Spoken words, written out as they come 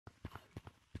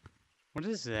What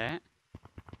is that?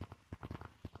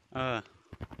 Yo,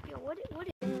 what is...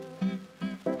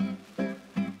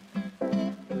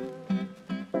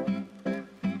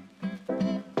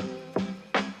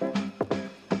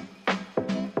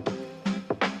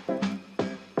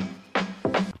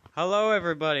 Hello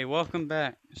everybody, welcome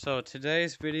back. So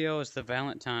today's video is the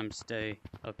Valentine's Day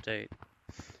update.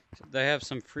 So they have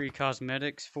some free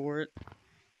cosmetics for it.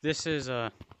 This is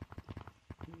a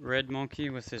red monkey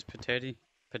with his pateti,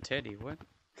 what?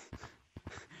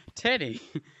 Teddy!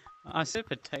 I said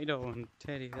potato and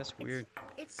Teddy, that's weird.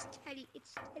 It's Teddy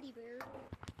Bear.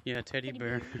 Yeah, Teddy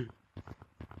Bear.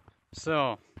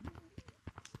 So,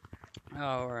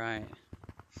 alright.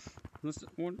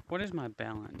 What is my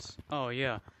balance? Oh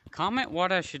yeah, comment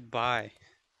what I should buy.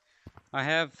 I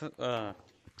have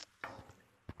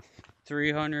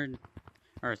 300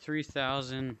 or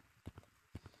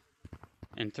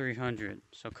 3,300.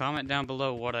 So comment down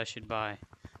below what I should buy.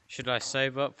 Should I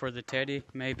save up for the Teddy?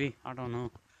 Maybe, I don't know.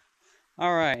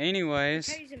 Alright, anyways.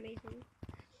 Teddy's amazing.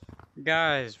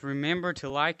 Guys, remember to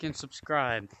like and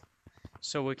subscribe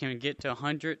so we can get to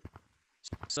 100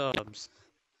 subs.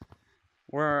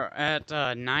 We're at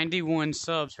 91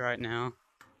 subs right now.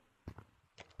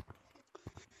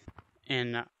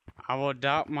 And I will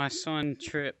adopt my son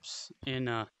trips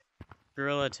in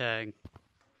Gorilla Tag.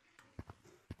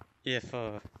 If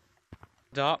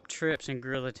adopt trips in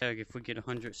Gorilla Tag if we get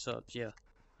 100 subs. Yeah,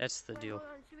 that's the deal.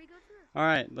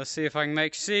 Alright, let's see if I can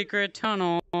make secret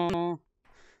tunnel. I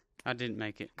didn't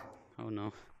make it. Oh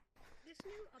no. This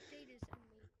new update is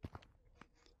amazing.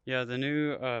 Yeah, the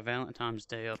new Valentine's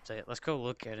Day update. Let's go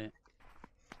look at it.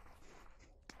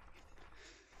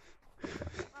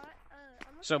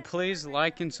 So please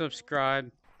like and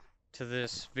subscribe to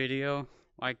this video.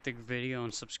 Like the video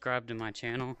and subscribe to my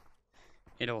channel.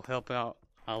 It'll help out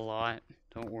a lot.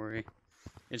 Don't worry.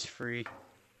 It's free.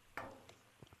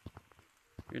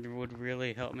 It would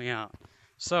really help me out.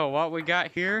 So what we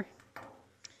got here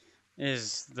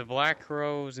is the black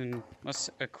rose, and let's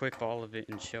equip all of it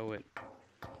and show it.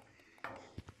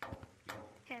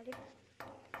 Howdy.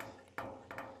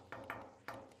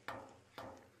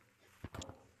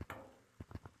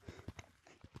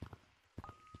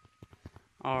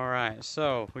 Alright,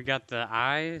 so we got the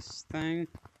eyes thing.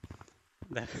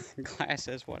 The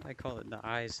glasses, what I call it, the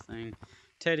eyes thing.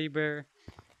 Teddy bear,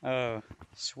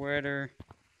 sweater,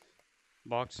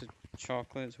 box of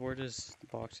chocolates. Where does the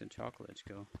box of chocolates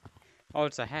go? Oh,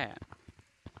 it's a hat.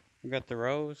 We got the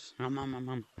rose.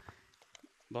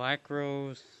 Black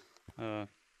rose,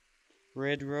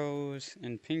 red rose,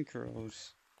 and pink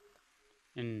rose.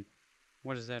 And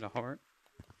what is that, a heart?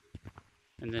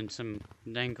 And then some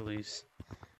danglies.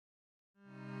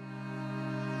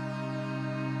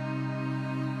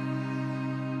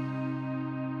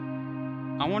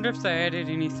 I wonder if they added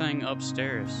anything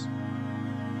upstairs.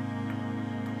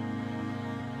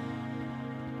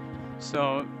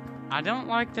 So, I don't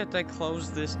like that they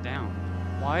closed this down.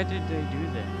 Why did they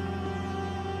do that?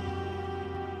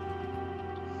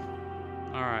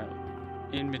 Alright.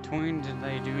 In between, did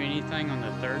they do anything on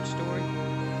the third story?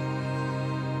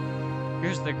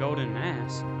 Here's the golden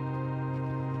mask.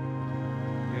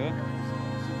 Yeah.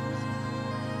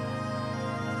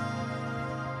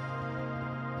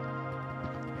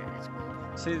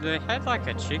 See, they had like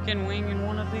a chicken wing in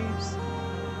one of these.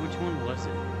 Which one was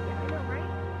it? Yeah, I know, right?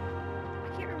 I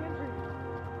can't remember.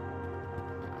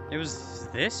 It was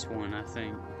this one, I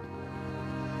think.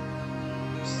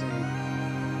 Let's see.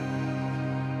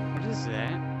 What is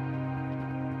that?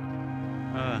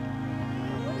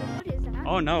 What is that?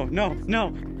 Oh no, no, no!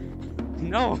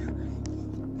 No!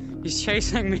 He's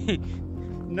chasing me!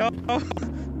 No! Go.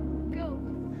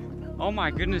 Oh my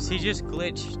goodness, he just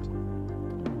glitched.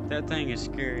 That thing is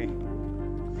scary.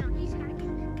 No, he's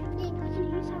hacking.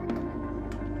 He's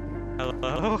hacking.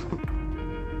 Hello?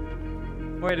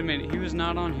 Wait a minute, he was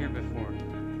not on here before.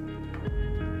 No,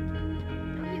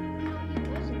 he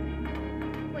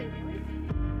wasn't. Wait, what?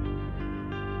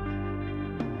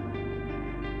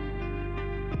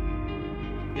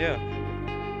 Yeah.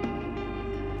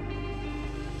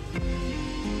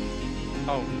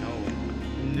 Oh no.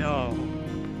 No.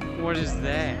 What is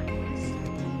that?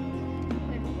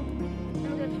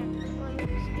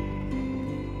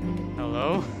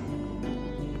 Hello?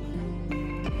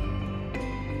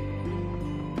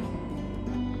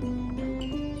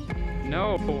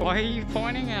 No, why are you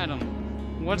pointing at him?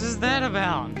 What is that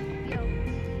about? Yo.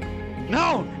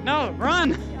 No! No!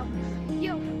 Run!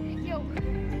 Yo.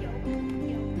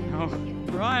 No,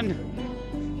 run!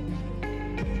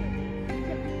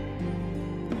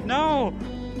 No!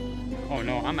 Oh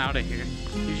no, I'm out of here.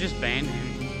 You just banned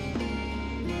him.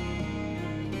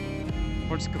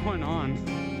 What's going on?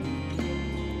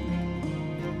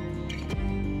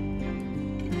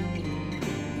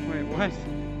 Wait, what?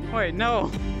 Wait, no!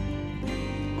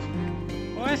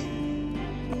 What?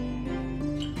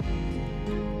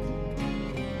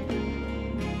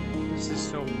 This is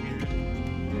so weird.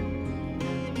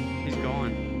 He's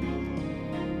gone.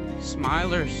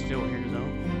 Smiler's still here,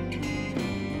 though.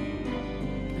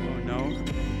 Oh, no.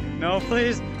 No,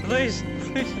 please, please,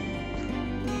 please.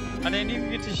 I didn't even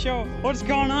get to show what's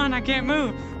going on. I can't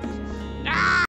move.